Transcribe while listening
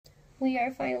We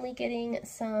are finally getting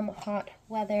some hot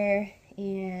weather,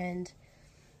 and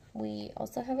we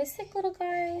also have a sick little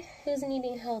guy who's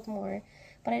needing held more.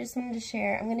 But I just wanted to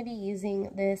share, I'm going to be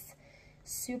using this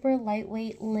super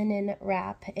lightweight linen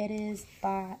wrap.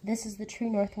 This is the True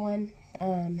North one,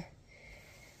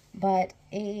 but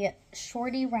a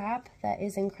shorty wrap that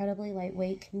is incredibly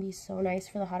lightweight can be so nice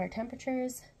for the hotter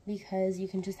temperatures, because you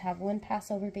can just have one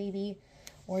Passover baby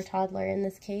or toddler in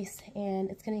this case, and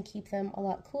it's going to keep them a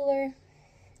lot cooler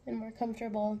and more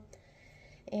comfortable.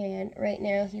 And right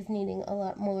now he's needing a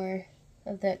lot more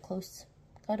of that close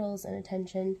cuddles and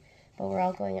attention, but we're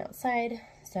all going outside,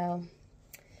 so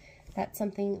that's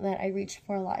something that I reach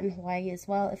for a lot in Hawaii as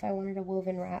well. If I wanted a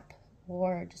woven wrap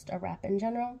or just a wrap in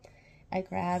general, I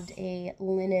grabbed a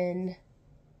linen,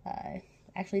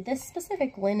 actually this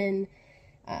specific linen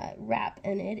wrap,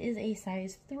 and it is a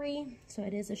size 3, so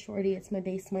it is a shorty. It's my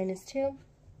base -2,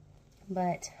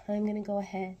 but I'm going to go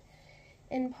ahead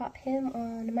and pop him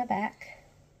on my back,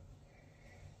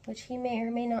 which he may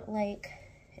or may not like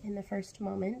in the first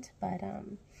moment, but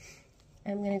I'm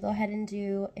going to go ahead and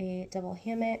do a double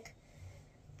hammock.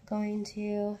 I'm going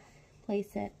to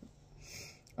place it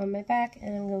on my back,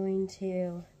 and I'm going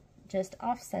to just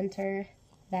off-center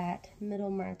that middle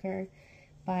marker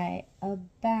by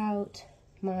about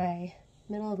my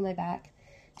middle of my back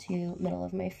to middle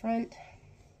of my front,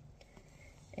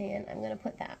 and I'm going to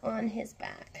put that on his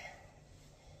back.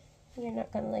 You're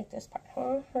not going to like this part,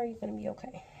 huh? Or are you going to be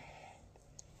okay?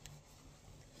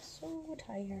 So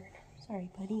tired. Sorry,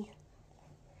 buddy.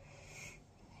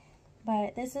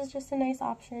 But this is just a nice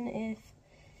option if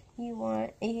you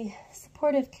want a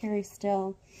supportive carry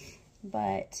still,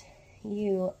 but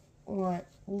you want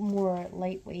more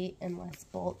lightweight and less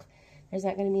bulk. There's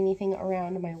not going to be anything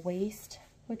around my waist,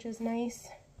 which is nice,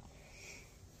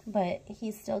 but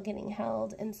he's still getting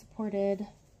held and supported.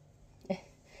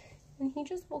 And he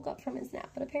just woke up from his nap,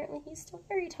 but apparently he's still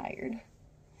very tired.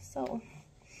 So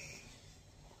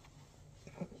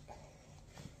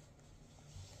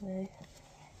yeah,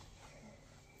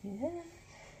 I'm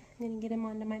gonna get him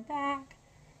onto my back.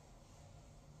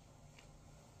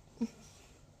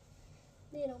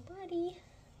 Little buddy.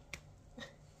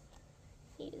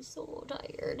 He is so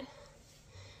tired.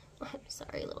 I'm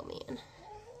sorry, little man.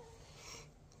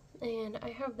 And I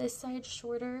have this side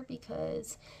shorter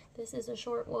because this is a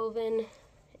short woven,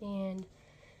 and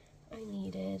I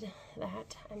needed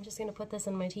that. I'm just gonna put this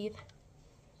in my teeth.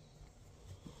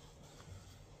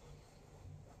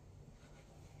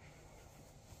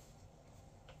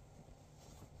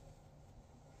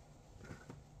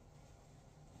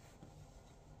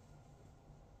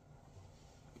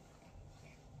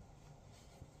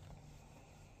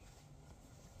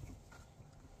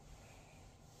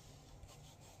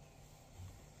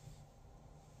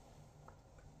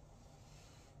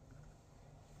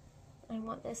 I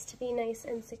want this to be nice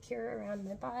and secure around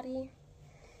my body.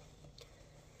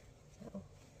 So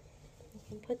you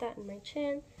can put that in my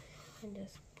chin and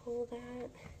just pull that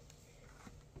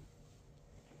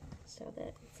so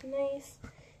that it's nice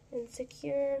and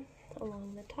secure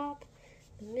along the top,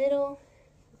 the middle,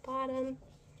 the bottom.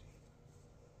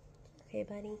 Okay,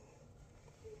 buddy.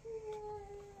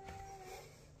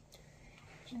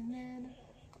 And then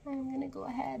I'm gonna go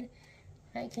ahead.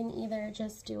 I can either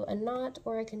just do a knot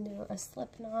or I can do a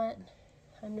slip knot.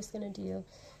 I'm just going to do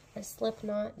a slip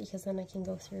knot because then I can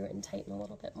go through and tighten a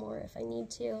little bit more if I need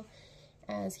to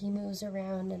as he moves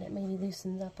around and it maybe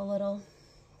loosens up a little.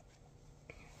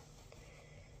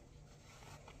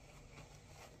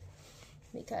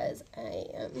 Because I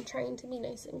am trying to be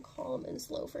nice and calm and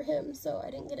slow for him, so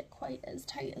I didn't get it quite as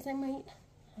tight as I might.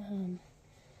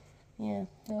 Yeah,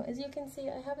 so as you can see,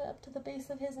 I have it up to the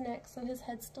base of his neck, so his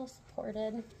head's still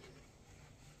supported.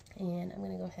 And I'm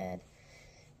going to go ahead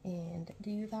and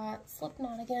do that slip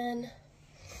knot again.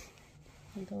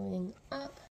 I'm going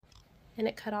up, and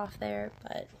it cut off there,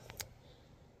 but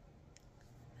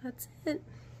that's it.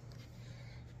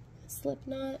 Slip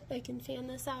knot. I can fan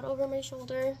this out over my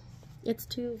shoulder. It's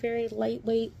 2 very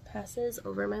lightweight passes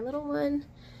over my little one.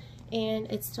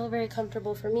 And it's still very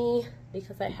comfortable for me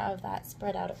because I have that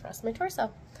spread out across my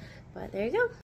torso. But there you go.